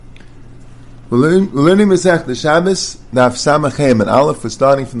We're learning Masech the Shabbos, Daf Samach Hey and Aleph. We're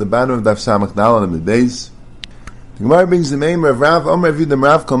starting from the bottom of Daf Samach Daled and Beis. The Gemara brings the name of Rav Omer Vidam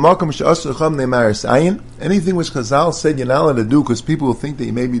Rav Kol Makom She'asur Chom Neimaris Ayin. Anything which Chazal said you're not allowed to do because people will think that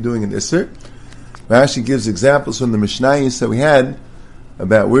you may be doing an Isser. Rashi gives examples from the Mishnayos that we had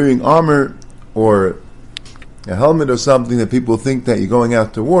about wearing armor or a helmet or something that people think that you're going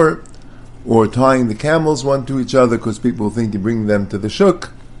out to war, or tying the camels one to each other because people think you're bringing them to the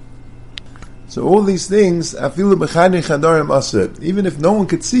shuk. So all these things, even if no one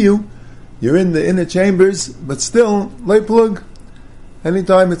could see you, you're in the inner chambers, but still, plug.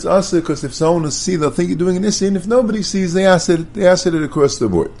 Anytime it's asr, because if someone will see, they'll think you're doing an issue, and if nobody sees, they ask it across the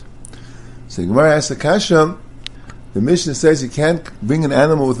board. So Gemara asks a kasha. The Mishnah says you can't bring an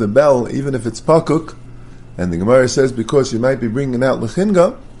animal with a bell, even if it's pakuk, and the Gemara says because you might be bringing out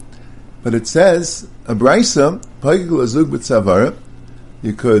lechinga, but it says a brisa, pagig lazug b'tzavara.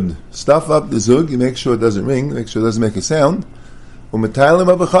 You could stuff up the zug, you make sure it doesn't ring, make sure it doesn't make a sound. And you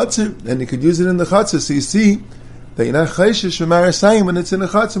could use it in the chatzir, so you see that you're not chayshish from marasayim when it's in a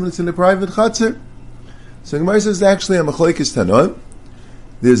chatzir, when it's in a private chatzir. So Gemara says actually a machlokes tanah.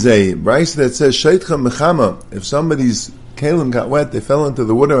 There's a brayse that says sheitcha mechama. If somebody's kelim got wet, they fell into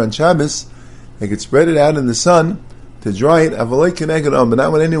the water on Shabbos, they could spread it out in the sun to dry it, but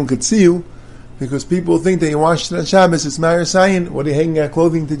not when anyone could see you, because people think that you washed it on Shabbos. It's marasayin. What are you hanging out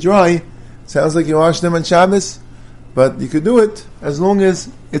clothing to dry? Sounds like you washed them on Shabbos, but you could do it as long as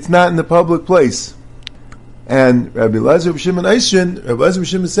it's not in the public place. And Rabbi Lezer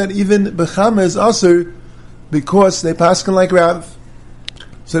Shimon said even bechama is asur because they paskin like Rav.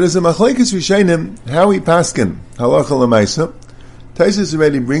 So there's a machlekes rishonim how he paskin halacha lemaisa. Taisus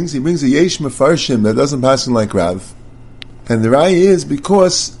already brings a yesh mefarshim that doesn't paskin like Rav, and the raya is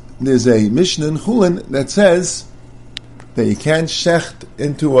because there's a Mishnah in Chulin that says that you can't shecht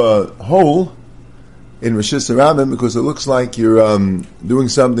into a hole in Rosh Hashanah because it looks like you're doing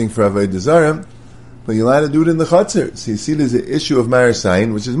something for Avodah Zarah, but you're allowed to do it in the chatzir. So you see there's an issue of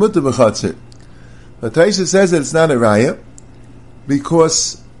marasayin, which is mutar b'chatzir. But Taisha says that it's not a raya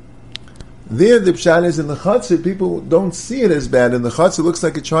because there the pshat is in the chatzir, people don't see it as bad. In the chatzir, it looks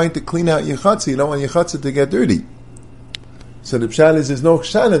like you're trying to clean out your chatzir. You don't want your chatzir to get dirty. So the pshat is there's no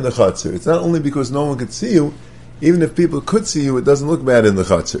kshan in the chatzir. It's not only because no one could see you, even if people could see you, it doesn't look bad in the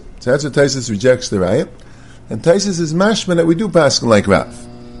chatzir. So that's what Taisus rejects the raya. And Taisus is mashman that we do paskin like Rav.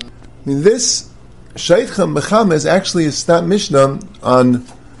 I mean, this Sheicham Becham is actually a stam mishnah on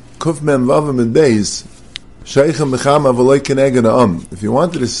Kuf Mem Vavim and Beis. Sheicham Becham Avaloi Keneged Ha'am. If you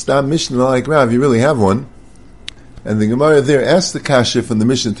wanted a stam mishnah like Rav, you really have one. And the Gemara there asks the kasha from the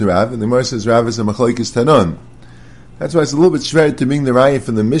Mishnah to Rav, and the Gemara says Rav is a machlokes tanon. That's why it's a little bit shver to bring the raya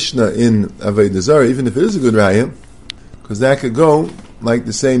from the Mishnah in Avodah Zarah, even if it is a good raya, because that could go like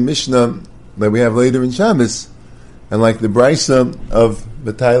the same Mishnah that we have later in Shabbos, and like the brisa of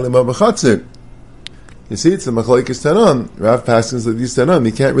B'taylim Abachatzir. You see, it's a machlokes tanon. Rav paskins like these tanon.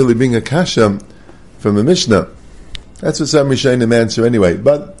 You can't really bring a kasha from a Mishnah. That's what some Rishonim answer anyway.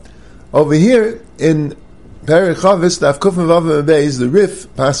 But over here in Perek Chavis, Daf Kuf Vav Beis, the Rif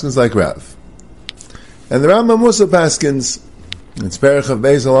paskins like Rav. And the Rambam also paskins, it's Perech of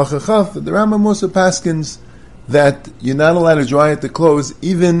Beis Halacha Chaf, the Rambam also paskins that you're not allowed to dry out the clothes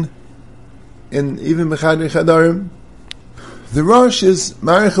even B'chadei Chadarim. The Rosh is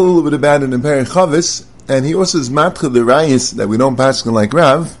marich a little bit about it in Perech Chavis, and he also is matcha the rayis that we don't paskin like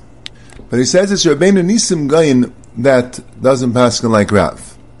Rav, but he says it's Rabbeinu Nisim Gayin that doesn't paskin like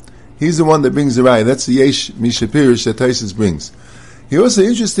Rav. He's the one that brings the raya. That's the Yesh Mishapirish that Taisus brings. He also,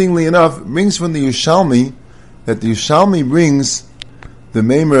 interestingly enough, brings from the Yushalmi that the Yushalmi brings the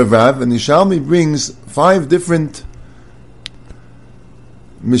Meimer of Rav, and the Yushalmi brings 5 different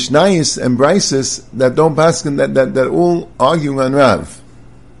Mishnayos and Brises that don't paskin, that all arguing on Rav.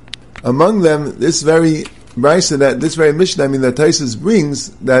 Among them, this very Brise, this very Mishnah, that Taisus brings,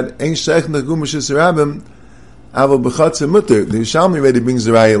 that Ein Sheich Nagum Mishus Rabim Aval B'chatzir Mutter. The Yushalmi already brings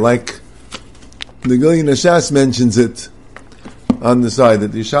the raya, like the Gilyon Hashas mentions it on the side,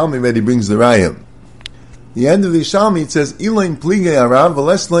 that the Yishalmi already brings the raya. The end of the Yishalmi, it says, Ilain pligei arav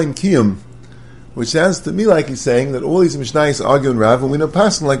v'les lain kiyum, which sounds to me like he's saying that all these Mishnayos argue in Rav, and we know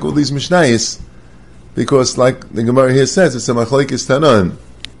passing like all these Mishnayos, because like the Gemara here says, it's a machlokes tanon.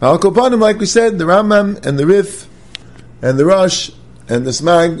 Al Kopanim, like we said, the Rambam and the Rif, and the Rosh, and the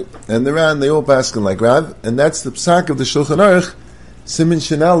Smag, and the Ran, they all passing like Rav, and that's the psak of the Shulchan Aruch, Simin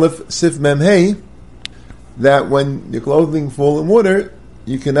Shenalef, Sif Mem Hey, that when your clothing fall in water,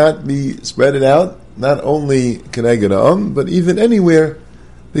 you cannot be spread it out, not only Keneged but even anywhere,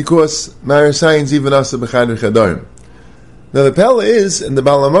 because Marasayin's even asa b'chadar chadarim. Now the Pella is, and the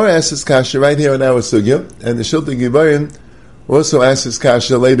Baal Amor asks his kasha right here in our sugya, and the Shiltei Gibarim also asks his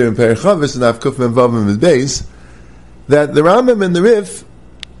kasha later in Perich Chavis and Avkuf Memvav and Beis, that the Rambam and the Rif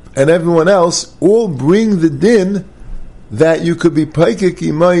and everyone else all bring the din that you could be paikik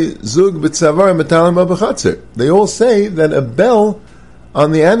imay zug b'tzavar metalim b'chatzer. They all say that a bell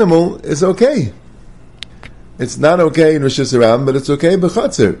on the animal is okay. It's not okay in Rosh Hashanah, but it's okay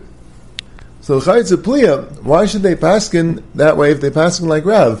b'chatzer. So Chayitz Pliya, why should they paskin that way if they paskin like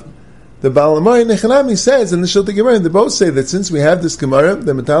Rav? The Baal Amar Nechanami says, and the Shiltei Gemara, they both say that since we have this Gemara,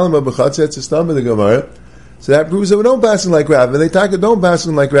 the metalim b'chatzer, it's a stam of the Gemara, so that proves that we don't paskin like Rav, and they don't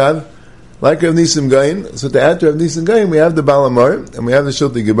paskin like Rav Nisim Gain. So to add to Rav Nisim Gain, we have the Baal Amar, and we have the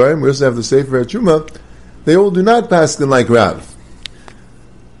Shiltei Gebarim, we also have the Sefer HaTruma. They all do not paskin like Rav.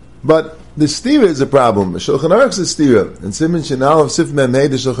 But the stira is a problem. Shulchan Aruch is a stira. In Siman Shin Aleph Sif Mem Hey,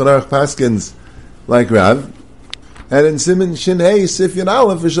 the Shulchan Aruch paskins like Rav. And in Siman Shin Hey, Sif Yin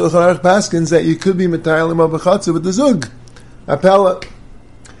Aleph, the Shulchan Aruch paskins that you could be Metayalim Abachatza with the Zug. Appella.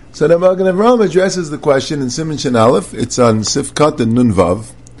 So the Magen Avraham addresses the question in Siman Shin Aleph. It's on Sif Kat and Nun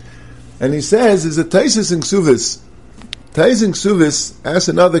Vav. And he says, is a Taisis in Ksuvis. Taisis in Ksuvis asks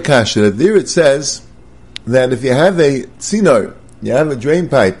another kasha. There it says that if you have a tzinor, you have a drain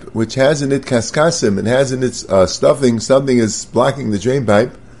pipe which has in it kaskasim and has in its stuffing, something is blocking the drain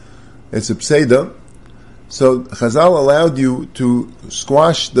pipe, it's a pseda. So Chazal allowed you to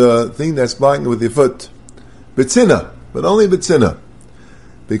squash the thing that's blocking it with your foot. Betzina, but only betzina.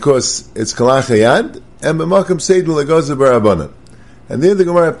 Because it's kalach hayad, and b'makam seidul legoza barabanan. And there the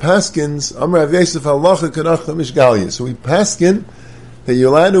Gemara paskins, Amar Rav Yosef halacha kanach mishgalya. So we paskin that you're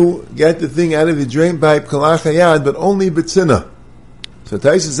allowed to get the thing out of the drain pipe kalach hayad, but only betzina. So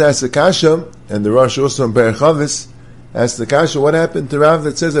Taisus asks the kasha, and the Rosh also in Perich Chavis asks the kasha, what happened to Rav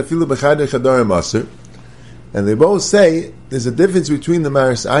that says afilu b'chadei chadarim aser? And they both say there's a difference between the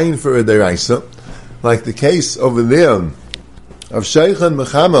maris ayin for a deraisa, like the case over there of Sheikhan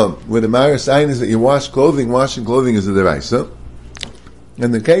Mechama, where the maris ayin is that you wash clothing, washing clothing is a deraisa.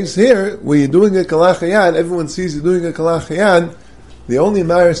 And the case here, where you're doing a kalach hayad, everyone sees you're doing a kalach hayad, the only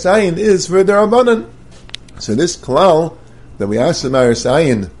maris ayin is for a derabanan. So this klal that we ask the maris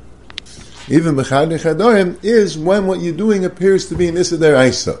ayin, even b'chadei chadorim, is when what you're doing appears to be an issa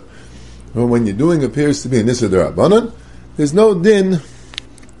deraisa. Or when you're doing appears to be an issa derabanan, there's no din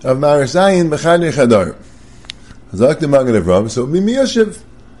of maris ayin b'chadei chadorim. Hazak the Magen Avraham, so mimi yoshev,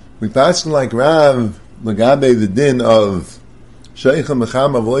 we pass like Rav Magabe the din of Sheikha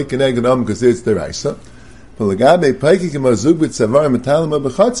Mechama v'loy keneged am because it's deraisa. But Lagabe paikik mazug b'tzavar metalim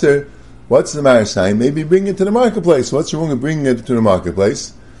b'chatzer. What's the maris ayin? Maybe bring it to the marketplace. What's wrong with bringing it to the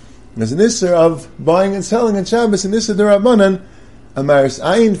marketplace? There's an issur of buying and selling on Shabbos, an issur derabanan. A maris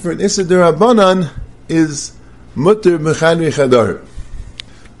ayin for an issur derabanan is mutter b'chadei chadar.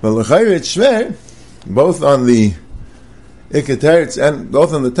 But l'chayr it's shver, both on the iketeretz and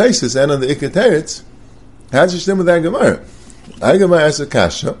both on the Taisus and on the iketeretz. How's it with that Gemara? I Gemara asks a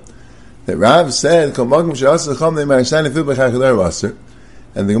kasha that Rav said, "Kol makom she'aseh chom they maris ayin fil b'chadei chadar aser."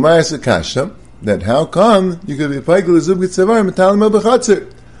 And the Gemara asks a kasha that how come you could be paikul zub gitzavar metalim b'chatzer?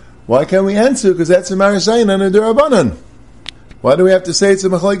 Why can't we answer? Because that's a maris ayin on a derabanan. Why do we have to say it's a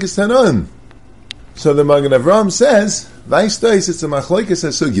machlokes tanan? So the Magen Avraham says, "Vayis it's a machlokes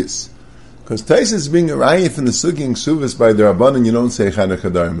hasugis." Because Tais is being a rayif in the suging suvas by derabanan, you don't say chadei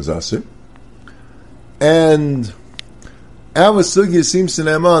chadarim is aser. And our sugis seems to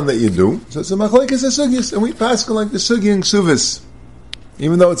neman that you do. So it's a machlokes hasugis, and we pass like the suging suvas.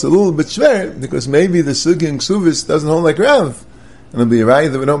 Even though it's a little bit shver, because maybe the sugi and ksuvis doesn't hold like Rav, and it'll be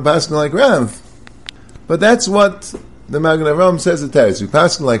right that we don't pass like Rav. But that's what the Magen Avraham says at Teres. We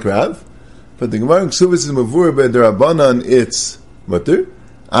pass like Rav, but the Gemara in ksuvis is mavur by derabanan, it's mutter.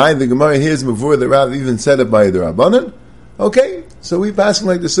 The Gemara here is mavur that Rav even said it by derabanan. Okay, so we pass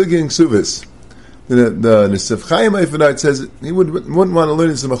like the sugi and ksuvis. The Nesef Chaim Eifanart says he wouldn't want to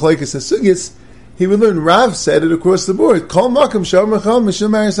learn some machlokes hasugis. He would learn Rav said it across the board. Kol makam shor mecham mishum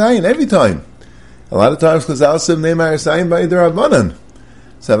maris ayin every time. A lot of times Chazal said name maris ayin by derabanan.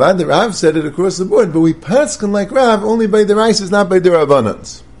 So Avad the Rav said it across the board, but we paskin like Rav only by the rices, not by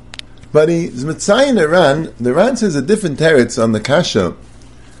derabanans. But he's mitzayin the Ran says a different teretz on the kasha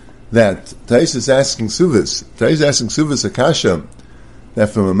that Tais is asking Suvas. Tais is asking Suvas a kasha that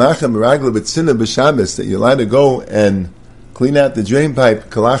from a machem meragla b'tzina b'Shabbos that you're allowed to go and clean out the drain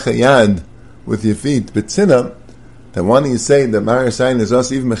pipe kalacha yad with your feet, b'tzina, that one you say that maris ayin is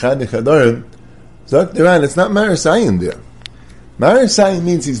us even mechadei chadarim. Zok Duran, it's not maris ayin there. Maris ayin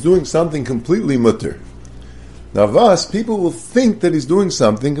means he's doing something completely mutter. Now, of us, people will think that he's doing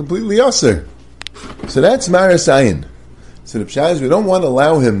something completely aser. So that's maris ayin. So the pshat is we don't want to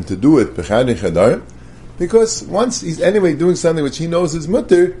allow him to do it b'chadei chadar, because once he's anyway doing something which he knows is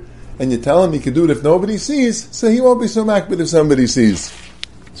mutter, and you tell him he can do it if nobody sees, so he won't be so makbid if somebody sees.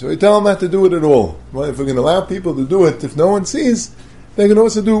 So we tell him not to do it at all. Well, if we're going to allow people to do it if no one sees, they can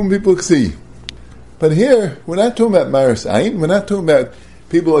also do it when people see. But here, we're not talking about maris ayin, we're not talking about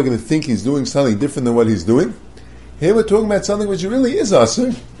people are going to think he's doing something different than what he's doing. Here we're talking about something which really is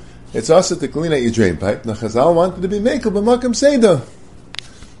asur. It's asur to clean out your drain pipe. Now Chazal wanted to be mekel b'makam seder.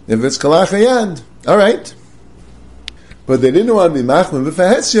 If it's kalach hayad, alright. But they didn't want to be machmir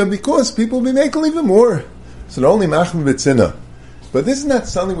b'fahesya because people will be mekel even more. So they're only machmir b'tzina. But this is not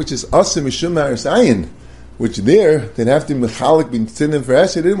something which is asur mishum maris ayin, which there, they'd have to be mechalik b'tzina and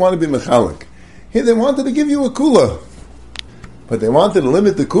fahesya. They didn't want to be mechalik. Here they wanted to give you a kula. But they wanted to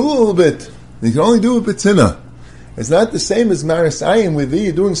limit the kula a little bit. You can only do it b'tzina. It's not the same as maris ayin, where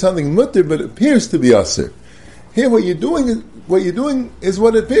you're doing something mutter, but it appears to be asur. Here what you're doing is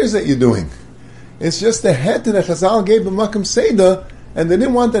what it appears that you're doing. It's just the heter that Chazal gave b'makam seder, and they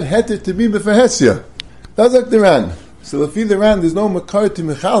didn't want that heter to be b'fahesya. That's like the Ran. So lefi the Ran, there's no makar to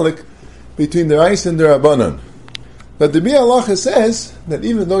mechalik between the Reis and the Rabbanon. But the Bi Halacha says that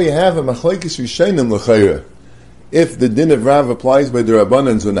even though you have a machlekes rishonim l'chayra, if the din of Rav applies by the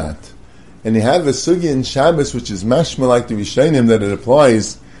Rabbanans or not, and you have a sugya in Shabbos which is mashma like the rishonim that it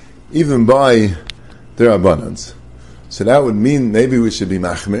applies even by the Rabbanans, so that would mean maybe we should be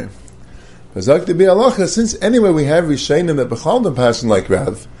machmir. But like the Bi Halacha, since anyway we have rishonim that b'chal them passion like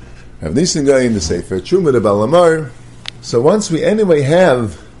Rav Nissen guy in the Sefer Truma the Balamar. So once we anyway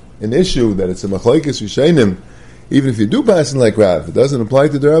have an issue that it's a machlekes rishonim, even if you do pass like Rav, it doesn't apply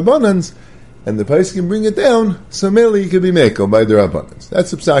to the Rabbanans, and the place can bring it down, so merely you can be mekel by the Rabbanans.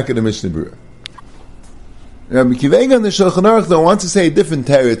 That's the psak of the Mishnah Berurah. Rabbi Kivega on the Shulchan Aruch though wants to say different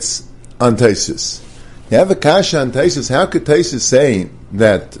teretz on Taisus. You have a kasha on Taisus. How could Taisus say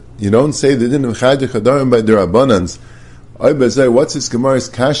that you don't say the din of chadei chadarim by the Rabbanans? What's this Gemara's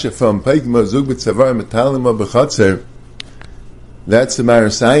kasha from Peigma Zug b'tzavar metalima b'chatzer? That's the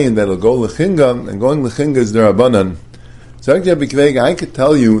marasayin that'll go lechinga, and going lechinga is the Rabbanan. So I could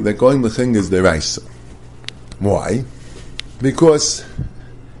tell you that going lechinga is the Raisa. Why? Because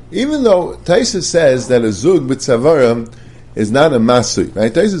even though Taisa says that a zug b'tzavara is not a masui,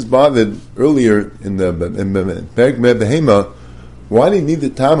 right? Taisa's bothered earlier in the Perek Behema. Why do you need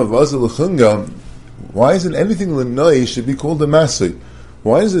the time of azal lechinga? Why isn't anything l'noi should be called a masui?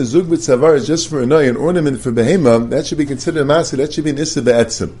 Why is a zug b'tzavar just for an ornament for behema? That should be considered a maser. That should be an issa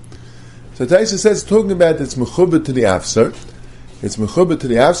be'etzim. So Taisa says, talking about it's mechubah to the afsar. It's mechubah to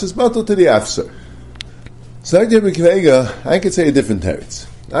the afsar. It's batal to the afsar. So I could say a different teretz.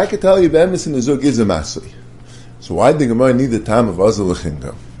 I could tell you be'emes in the zug is a maser. So why did the Gemara need the time of azal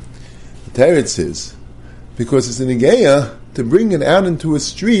l'chinga? The teretz is because it's an igeya to bring it out into a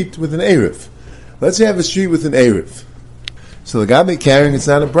street with an erev. Let's say you have a street with an erev. So Lagabi carrying it's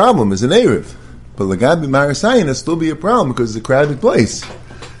not a problem, it's an Erev. But Lagabi Marasayin will still be a problem because it's a crowded place.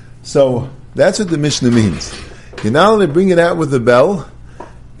 So that's what the Mishnah means. You're not allowed to bring it out with a bell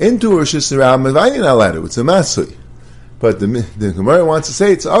into Rosh Hashanah, you're not allowed to. It's a Masui. But the Gemara wants to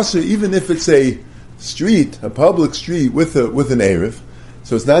say it's also even if it's a street, a public street with an Erev.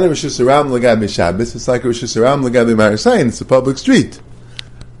 So it's not a Rosh Hashanah Lagabi Shabbos, it's like a Rosh Hashanah Lagabi Marasayin, it's a public street.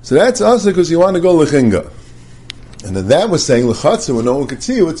 So that's also because you want to go Lechinga. And then that was saying l'chatzer when no one could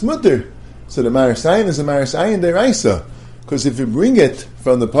see you, it's mutter. So the marasayin is a marasayin deraisa, because if you bring it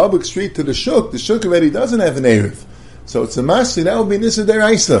from the public street to the shuk already doesn't have an erev, so it's a masri. That would be nisa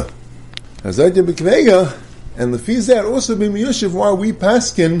deraisa. Azayta b'kvega, and lefiz that also be miyushiv why we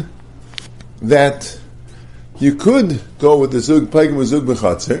paskin that you could go with the zug pagim with zug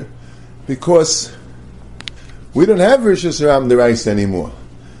b'chatzer, because we don't have Rosh Hashanah deraisa anymore.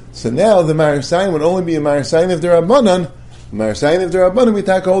 So now the Marasayin would only be a Marasayin of the Rabbanan. Marasayin of the Rabbanan we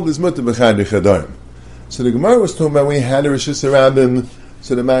take hold as mutter b'chadei chadarim. So the Gemara was talking about when you had a Rosh Hashanah.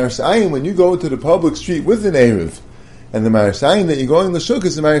 So the Marasayin, when you go to the public street with an Erev, and the Marasayin that you're going to shuk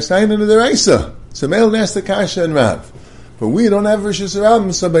is the Marasayin under the Reisa. So Meil that's the Kasha and Rav. But we don't have Rosh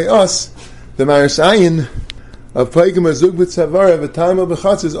Hashanah, so by us, the Marasayin of Paigim Azug b'tzavar of a time of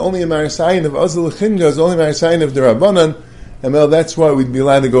b'chatz is only a Marasayin of Azal Chinga, is only a Marasayin of the Rabbanan. And well, that's why we'd be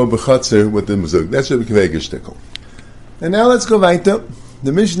allowed to go b'chatzer with the muzug. That's what Kivega shtickle. And now let's go weiter.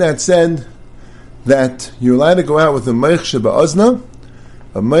 The Mishnah had said that you're allowed to go out with a meich sheba'ozna,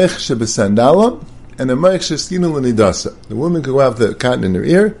 a meich sheba'sandala, and a meich sheskinu l'nidasa. The woman could go out with a cotton in her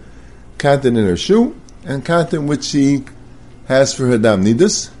ear, cotton in her shoe, and cotton which she has for her dam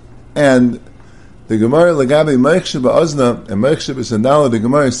nidus. And the Gemara lagabe meich sheba'ozna and meich sheba'sandala, the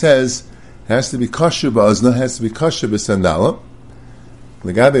Gemara says has to be kosher ba'azna, has to be kosher b'sandala.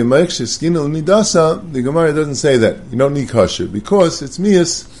 The Gemara doesn't say that. You don't need kosher because it's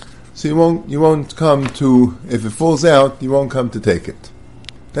mias, so you won't come to, if it falls out, you won't come to take it.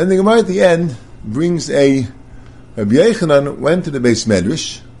 Then the Gemara at the end brings Rabbi Yochanan went to the Beis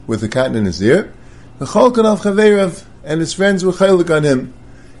Medrash with a cotton in his ear, and his friends were chaylik on him.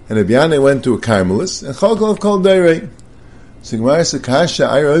 And Rabbi Yanai went to a Carmelist, and Chalkal called Dairei. So Gemara said, Kasha,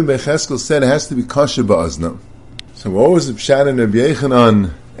 Aharon Becheskel said it has to be kosher ba'azna. So what was the pshat in Rabbi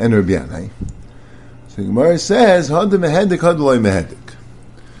Yochanan and Rabbi Yanai? So Gemara says, Hada mehedik, Hada loy mehedik.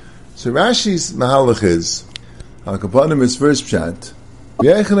 So Rashi's mahalach is, Al Kapanim is first pshat,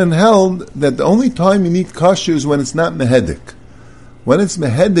 Rabbi Yochanan held that the only time you need kosher is when it's not mehedik. When it's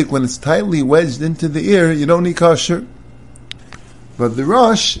mehedik, when it's tightly wedged into the ear, you don't need kosher. But the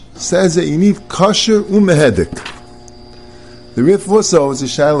Rosh says that you need kosher umehedik. The Rif also is a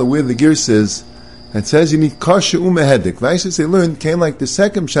shaila where the gear says, it says you need kosher umehedik. Vaishas they learned came like the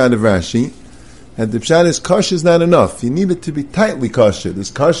second pshat of Rashi, and the pshat is kosher is not enough. You need it to be tightly kosher.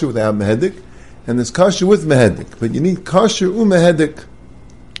 There's kosher without mehedik, and there's kosher with mehedik. But you need kosher umehedik.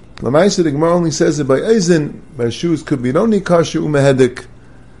 Lamaisa the Gemara only says that by eizin, by shoes could be you don't need kosher umehedik,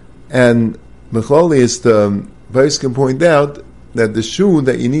 and Mechloli is the Bais can point out that the shoe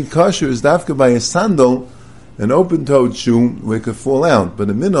that you need kosher is dafka by a sandal, an open-toed shoe where it could fall out. But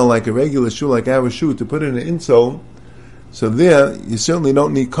a minnow, like a regular shoe, like our shoe, to put in an insole, so there you certainly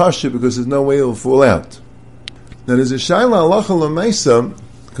don't need kosher because there's no way it will fall out. Now there's a shaila halacha l'maisa.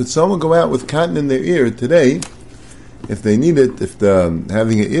 Could someone go out with cotton in their ear today, if they need it, if they're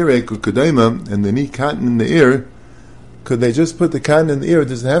having an earache or kedema, and they need cotton in the ear, could they just put the cotton in the ear? It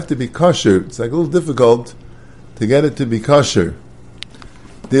doesn't have to be kosher. It's like a little difficult to get it to be kosher.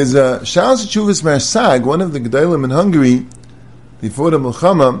 There's a Sha'al Shechuvas Marsag, one of the Gedolim in Hungary, before the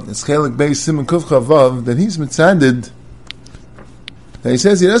Milchama, it's Chelik Beis Simon Kuf Chavav, that he's mitzaded, that he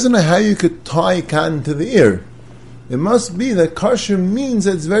says he doesn't know how you could tie cotton to the ear. It must be that kosher means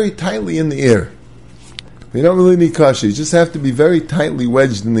that it's very tightly in the ear. You don't really need kosher, you just have to be very tightly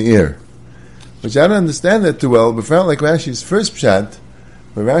wedged in the ear. Which I don't understand that too well, but found like Rashi's first pshat,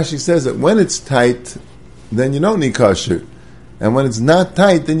 where Rashi says that when it's tight, then you don't need kosher. And when it's not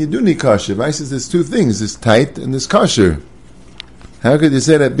tight, then you do need kosher. Rashi says there's two things, there's tight and there's kosher. How could you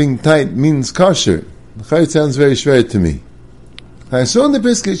say that being tight means kosher? It sounds very shver to me. I saw in the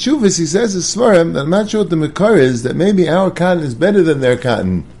Piskei Shuvas, he says in Svarim, that I'm not sure what the Makar is, that maybe our cotton is better than their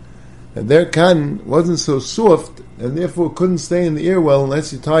cotton. That their cotton wasn't so soft, and therefore couldn't stay in the ear well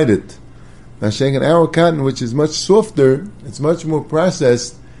unless you tied it. Now, shaking our cotton, which is much softer, it's much more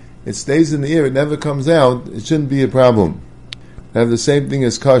processed, it stays in the ear, it never comes out, it shouldn't be a problem. They have the same thing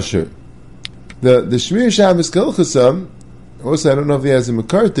as kosher. The Shmir Shabbos Kelchasam, also I don't know if he has a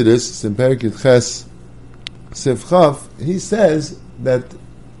makar to this, it's in Perikit Ches Sefchaf, he says that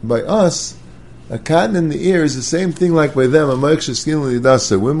by us, a cotton in the ear is the same thing like by them, a Moksha Skin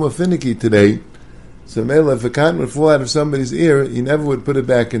Lidasa. We're more finicky today, so Mela, if a cotton would fall out of somebody's ear, he never would put it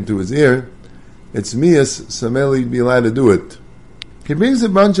back into his ear. It's mias, so Mela he'd be allowed to do it. He brings a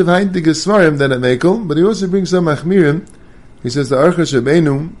bunch of Heintige Svarim that are Mekel, but he also brings some Achmirim. He says the Archa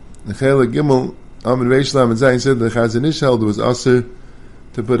Shabbeinu, the Chela Gimel, Amid Reish Lamed Zayin said the Chazon Ish held was also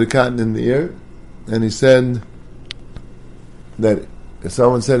to put a cotton in the ear, and he said that if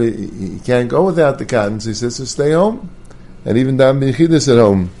someone said he can't go without the cotton, so he says to stay home, and even Dam B'Yechidus at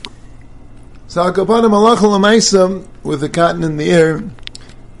home. So Akapanim Alachal Amaisa with the cotton in the ear,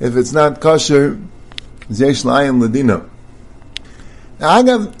 if it's not kosher, Zesh L'ayim Ladina.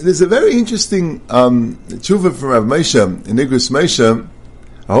 Now, there's a very interesting tshuva from Rav Moshe in Igros Moshe,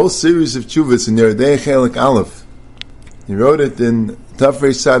 a whole series of tshuvas in Yeridei Chelik Aleph. He wrote it in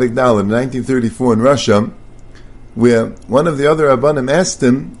Tafresh Tzadik Daled in 1934 in Russia, where one of the other Rabbanim asked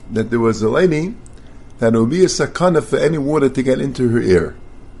him that there was a lady that it would be a sakana for any water to get into her ear.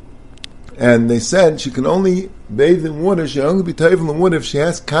 And they said she can only bathe in water, she can only be tayvel in water if she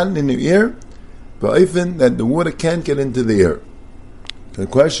has cotton in her ear, but even that the water can't get into the ear. The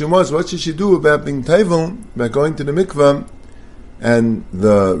question was, what should she do about being tayvel, about going to the mikvah? And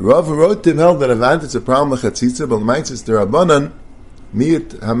the Rav who wrote him held that Avant it's a problem with chatzitza, but might it's the Rabbanan,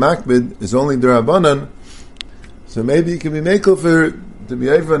 Miyat Hamakbid is only the Rabbanan, so maybe it can be makel for her to be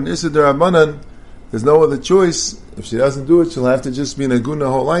over and Issa the Rabbanan. There's no other choice. If she doesn't do it, she'll have to just be in a guna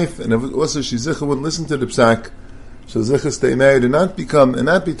whole life, and if also she zicha wouldn't listen to the psak, she'll zicha stay married and not be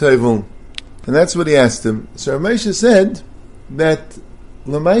tayvel. And that's what he asked him. So Ramesha said that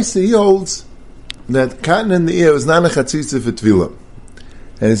Lamaisa he holds that cotton in the ear is not a chatzitza for tvila,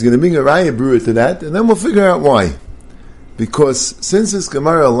 and he's going to bring a raya brewer to that, and then we'll figure out why. Because since this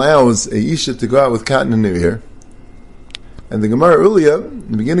Gemara allows a Isha to go out with cotton in her ear, and the Gemara earlier,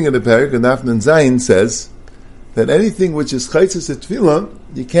 in the beginning of the parak, in Daf Nun Zayin, says that anything which is chaytzis at tefillah,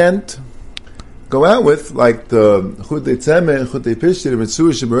 you can't go out with, like the chutei tzemeh and chutei pishtir, the mitzvah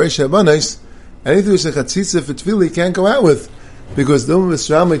shebereish habanais, anything which is chatzitza for tefillah, you can't go out with, because the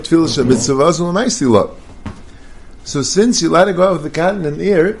misram like tefillah shemitzvah zul ma'isila. So since you're allowed to go out with the cotton in the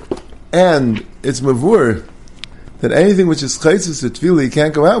ear, and it's mavur, that anything which is chaytzis for tefillah, you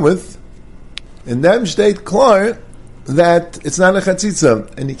can't go out with, in them state klar, that it's not a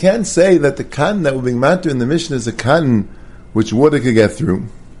chatzitza, and you can't say that the cotton that will be matter in the Mishnah is a cotton which water could get through,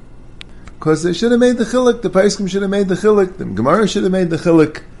 because they should have made the chiluk. The Paiskim should have made the chiluk. The Gemara should have made the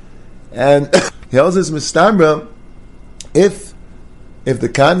chiluk, and he tells us mistabra, if the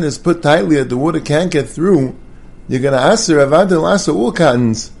cotton is put tightly that the water can't get through, you're going to aser avadil aser all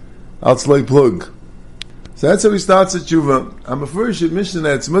cottons al tzloi plug. So that's how he starts at tshuva. I'm a first Mishnah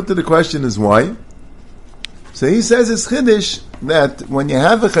that it's mutter. The question is why. So he says it's chiddush that when you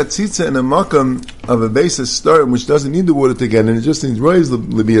have a chatzitza in a makam of a basis start which doesn't need the water to get in, it just needs roy's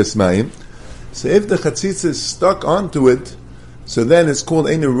libiyas mayim. So if the chatzitza is stuck onto it, so then it's called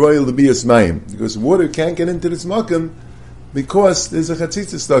ein royal libiyas mayim, because water can't get into this makam because there's a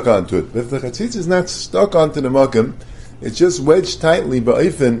chatzitza stuck onto it. But if the chatzitza is not stuck onto the makam, it's just wedged tightly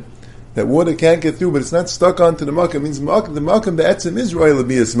ba'ifin that water can't get through, but it's not stuck onto the makam. It means the makam be'etzim is royal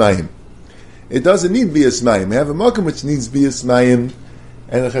libiyas mayim. It doesn't need biyas mayim. We have a makam which needs biyas mayim,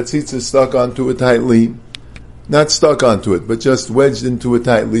 and the chatzitza is stuck onto it tightly. Not stuck onto it, but just wedged into it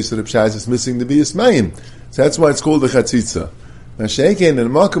tightly, so the pshaz is missing the biyas mayim. So that's why it's called the chatzitza. Now sheikein in a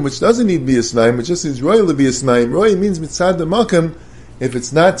makam which doesn't need biyas mayim, it just needs royal biyas mayim. Roy means mitzad the makam, if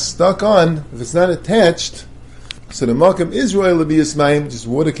it's not stuck on, if it's not attached, so the makam is royal biyas mayim, just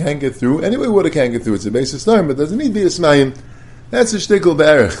water can't get through. Anyway, water can't get through. It's a basis storm, but it doesn't need biyas mayim. That's a shtickle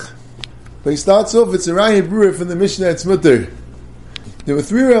be'erich. But he starts off, it's a raya brewer from the Mishnah at Mutter. There were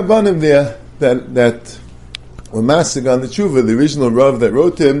three Rabbanim there that were masig on the tshuva, the original Rav that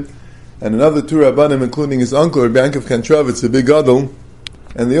wrote him, and another two Rabbanim, including his uncle, Rabbi Yankov Kantrovitz, a big gadol,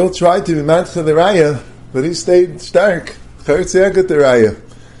 and they all tried to be matcha the raya, but he stayed stark. Charitziakat the raya.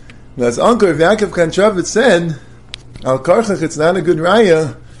 Now his uncle, Rabbi Yankov Kantrovitz, said, Al Karchach, it's not a good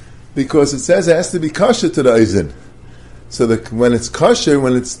raya, because it says it has to be kosher to the eizin. So when it's kosher,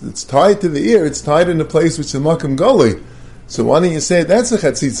 when it's tied to the ear, it's tied in a place which is a makam goli. So why don't you say that's a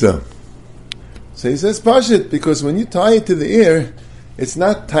chatzitza? So he says pashit, because when you tie it to the ear, it's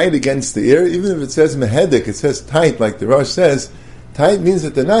not tight against the ear. Even if it says mehedek, it says tight, like the Rosh says. Tight means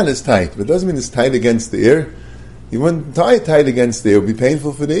that the knot is tight, but it doesn't mean it's tight against the ear. You wouldn't tie it tight against the ear; it would be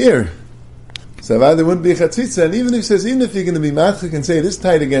painful for the ear. So there wouldn't be a chatzitza. And even if you're going to be matchik and say it is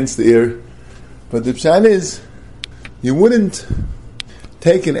tight against the ear, but the pshat is, you wouldn't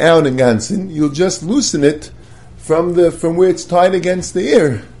take it out in ganzen, you'll just loosen it from where it's tied against the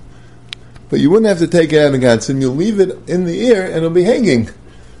ear. But you wouldn't have to take it out in ganzen, you'll leave it in the ear and it'll be hanging.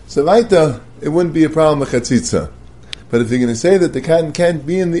 So later, it wouldn't be a problem with chatzitza. But if you're going to say that the cotton can't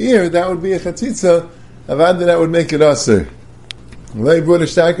be in the ear, that would be a chatzitza, avada that would make it aser. They brought a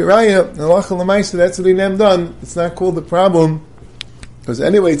starker raya, and halacha l'maisa, that's what he named done. It's not called the problem, because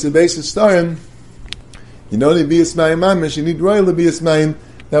anyway, it's a basis starim. You don't need biyas mayim mamish, you need royal biyas mayim.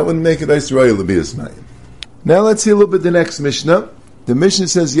 That wouldn't make it ice royal biyas mayim. Now let's see a little bit the next Mishnah. The Mishnah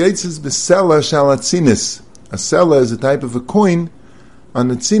says, Yitzis b'sela shalatzinis. A sela is a type of a coin. On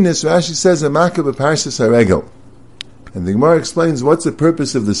the tzinis, Rashi says, a makah b'parshas haregel. And the Gemara explains what's the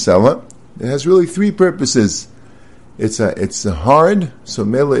purpose of the sela. It has really three purposes. It's a hard, so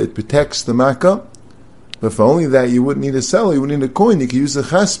mele it protects the makah. But for only that, you wouldn't need a sela, you would need a coin. You could use a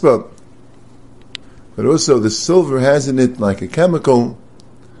chaspa. But also the silver has in it like a chemical,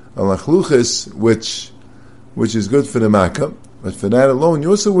 a lachluchis, which is good for the makkah. But for that alone, you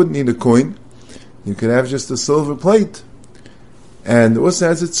also wouldn't need a coin. You could have just a silver plate. And it also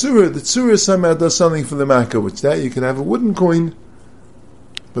has a tzura. The tzura somehow does something for the makkah, which that you can have a wooden coin.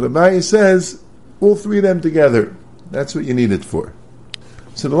 But Abaye says, all three of them together. That's what you need it for.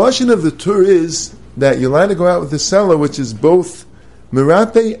 So the lashon of the tur is that you're allowed to go out with the sela, which is both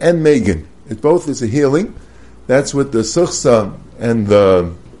merape and megan. It both is a healing. That's what the Sorscher and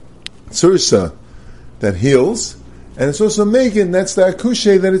the Sorscher that heals. And it's also Megan, that's the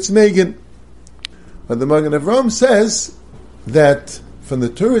akushe that it's Megan. But the Magen Avraham says that from the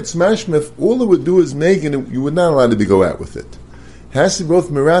Turitz Mashmef, all it would do is Megan, you would not allow to go out with it. It has to be both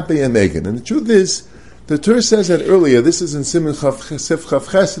Merape and Megan. And the truth is, the Tur says that earlier, this is in Siman Sif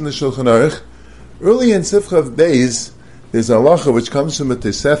Chav Ches in the Shulchan Aruch, early in Sif Chav Beis, there's a halacha which comes from a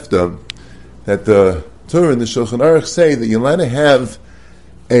Tosefta, that the Torah and the Shulchan Aruch say that you're allowed to have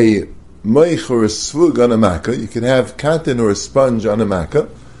a moich or a svug on a makkah. You can have cotton or a sponge on a makkah,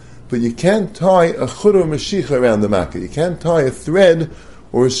 but you can't tie a chut or mashicha around the makkah. You can't tie a thread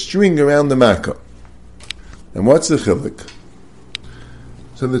or a string around the makkah. And what's the chiluk?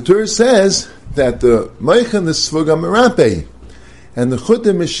 So the Torah says that the moich and the svug are merape, and the chut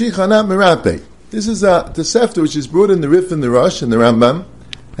and mashicha are not merape. This is the Sefta which is brought in the Rif and the Rosh and the Rambam,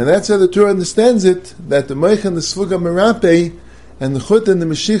 and that's how the Torah understands it, that the moich and the svug are merape, and the chut and the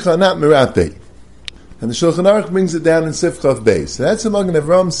mashicha are not merape. And the Shulchan Aruch brings it down in Sifchav Beis. So that's a Magen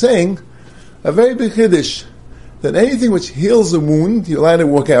Avraham saying a very big chiddush, that anything which heals a wound, you're allowed to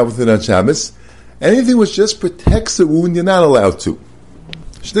walk out with it on Shabbos. Anything which just protects a wound, you're not allowed to.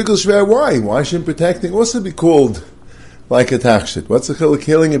 Shtickle shver, why? Why shouldn't protecting also be called like a tachshit? What's the chiluk,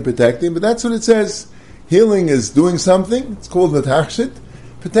 healing and protecting? But that's what it says. Healing is doing something, it's called a tachshit.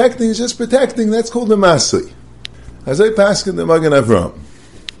 Protecting is just protecting, that's called a masli. As I pass in the Magen Avraham.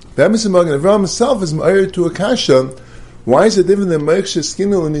 The Magen Avraham himself is ma'ir to a kasha. Why is it different than Meichshe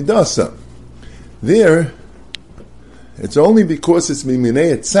Skinul and Nidasa? There, it's only because it's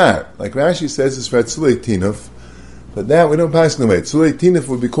Miminei Tzar. Like Rashi says, it's for Tzulei Tinuf. But now we don't pass no way. Tzulei Tinuf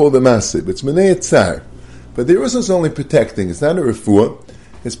would be called a Masib. It's Minei Tzar. But there also is only protecting. It's not a refuah.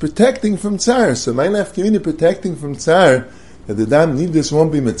 It's protecting from Tzar. So my nafkamina protecting from Tzar, that the dam need this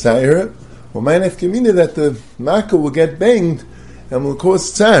won't be Mitzayir. Or my nafkamina that the makkah will get banged and will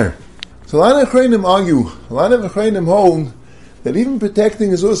cause Tzar. So a lot of Achreinim argue, a lot of Achreinim hold that even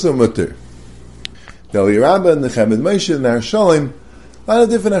protecting is also mutter. The Rabbi and the Chabad Moshe and the Aharon, a lot of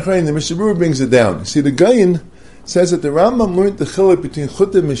different Achreinim. The Mishnah Berurah brings it down. You see, the Gayin says that the Rambam learned the chiluk between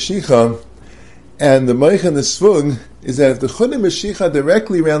chut and mashicha and the moich and the svug is that if the chut and mashicha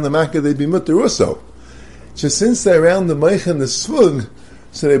directly around the makkah, they'd be mutter also. Just since they're around the moich and the svug,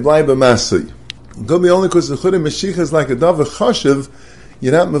 so they bleibe masli. It could be only because the chut and mashicha is like a davar chashiv,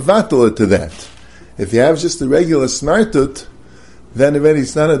 you're not mevatel to that. If you have just the regular smartut, then already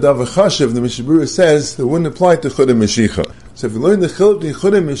it's not a davar chashiv. The Mishnah Berurah says it wouldn't apply to chut and mashicha. So if you learn the chiluk between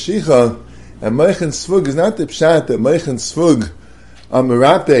chut and mashicha and moich and svug is not the pshat that moich and svug are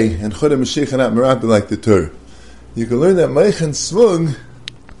merape and chut and mashicha are not merape like the Torah. You can learn that moich and svug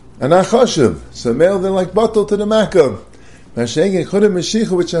are not chashiv. So male they're like batal to the makkah. Mashaying and chut and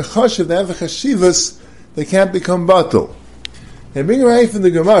mashicha which are chashiv, they have a chashivas, they can't become batal. And bring right from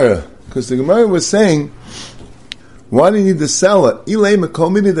the Gemara, because the Gemara was saying, why do you need to sell it?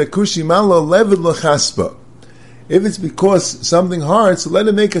 If it's because something hard, so let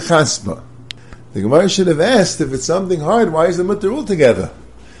it make a chaspa. The Gemara should have asked, if it's something hard, why is the mutter altogether?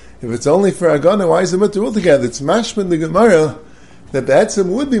 If it's only for agana, why is the mutter altogether? It's mashman the Gemara that the etzem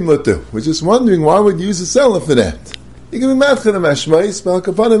would be mutter. We're just wondering why would you use a seller for that? You can be matched in a mashmais, but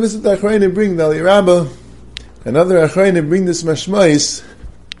Al-Kapana visit the Aharon and bring the Rabbi. Another Aharon bring this mashmais.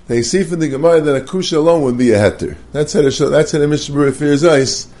 They see from the Gemara that a kusha alone would be a heter. That's how the Mishnah Berurah fears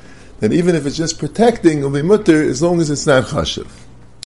ice, that even if it's just protecting, it'll be mutter as long as it's not chashiv.